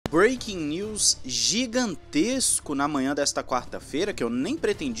breaking news gigantesco na manhã desta quarta-feira, que eu nem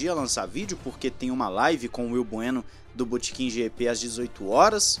pretendia lançar vídeo porque tem uma live com o Will Bueno do Botequim GP às 18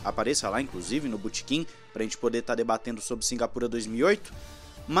 horas, apareça lá inclusive no Botequim, pra gente poder estar debatendo sobre Singapura 2008,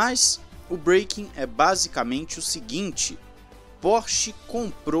 mas o breaking é basicamente o seguinte: Porsche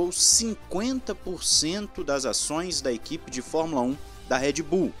comprou 50% das ações da equipe de Fórmula 1 da Red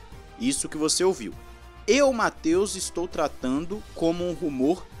Bull, isso que você ouviu. Eu, Matheus, estou tratando como um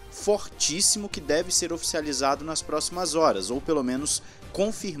rumor fortíssimo que deve ser oficializado nas próximas horas, ou pelo menos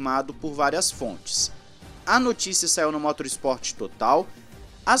confirmado por várias fontes. A notícia saiu no Motorsport Total,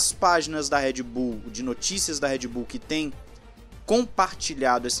 as páginas da Red Bull, de notícias da Red Bull que têm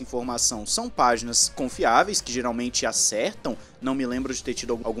compartilhado essa informação são páginas confiáveis, que geralmente acertam, não me lembro de ter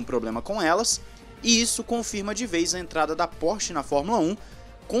tido algum problema com elas, e isso confirma de vez a entrada da Porsche na Fórmula 1,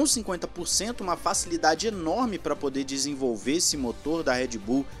 com 50%, uma facilidade enorme para poder desenvolver esse motor da Red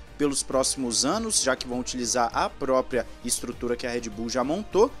Bull pelos próximos anos, já que vão utilizar a própria estrutura que a Red Bull já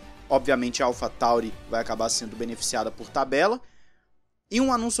montou. Obviamente a AlphaTauri vai acabar sendo beneficiada por tabela, e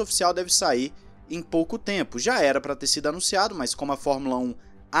um anúncio oficial deve sair em pouco tempo. Já era para ter sido anunciado, mas como a Fórmula 1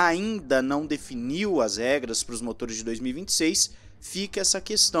 ainda não definiu as regras para os motores de 2026, fica essa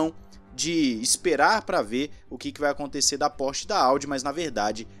questão de esperar para ver o que vai acontecer da Porsche e da Audi, mas na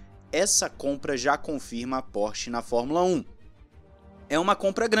verdade essa compra já confirma a Porsche na Fórmula 1. É uma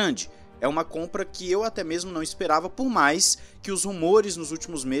compra grande, é uma compra que eu até mesmo não esperava, por mais que os rumores nos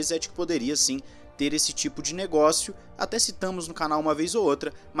últimos meses é de que poderia sim ter esse tipo de negócio, até citamos no canal uma vez ou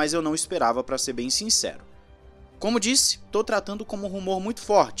outra, mas eu não esperava, para ser bem sincero. Como disse, estou tratando como um rumor muito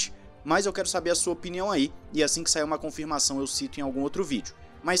forte, mas eu quero saber a sua opinião aí, e assim que sair uma confirmação eu cito em algum outro vídeo.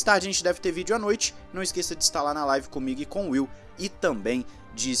 Mais tarde a gente deve ter vídeo à noite, não esqueça de estar lá na live comigo e com o Will, e também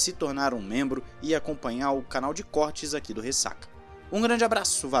de se tornar um membro e acompanhar o canal de cortes aqui do Ressaca. Um grande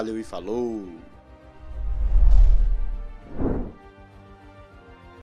abraço, valeu e falou!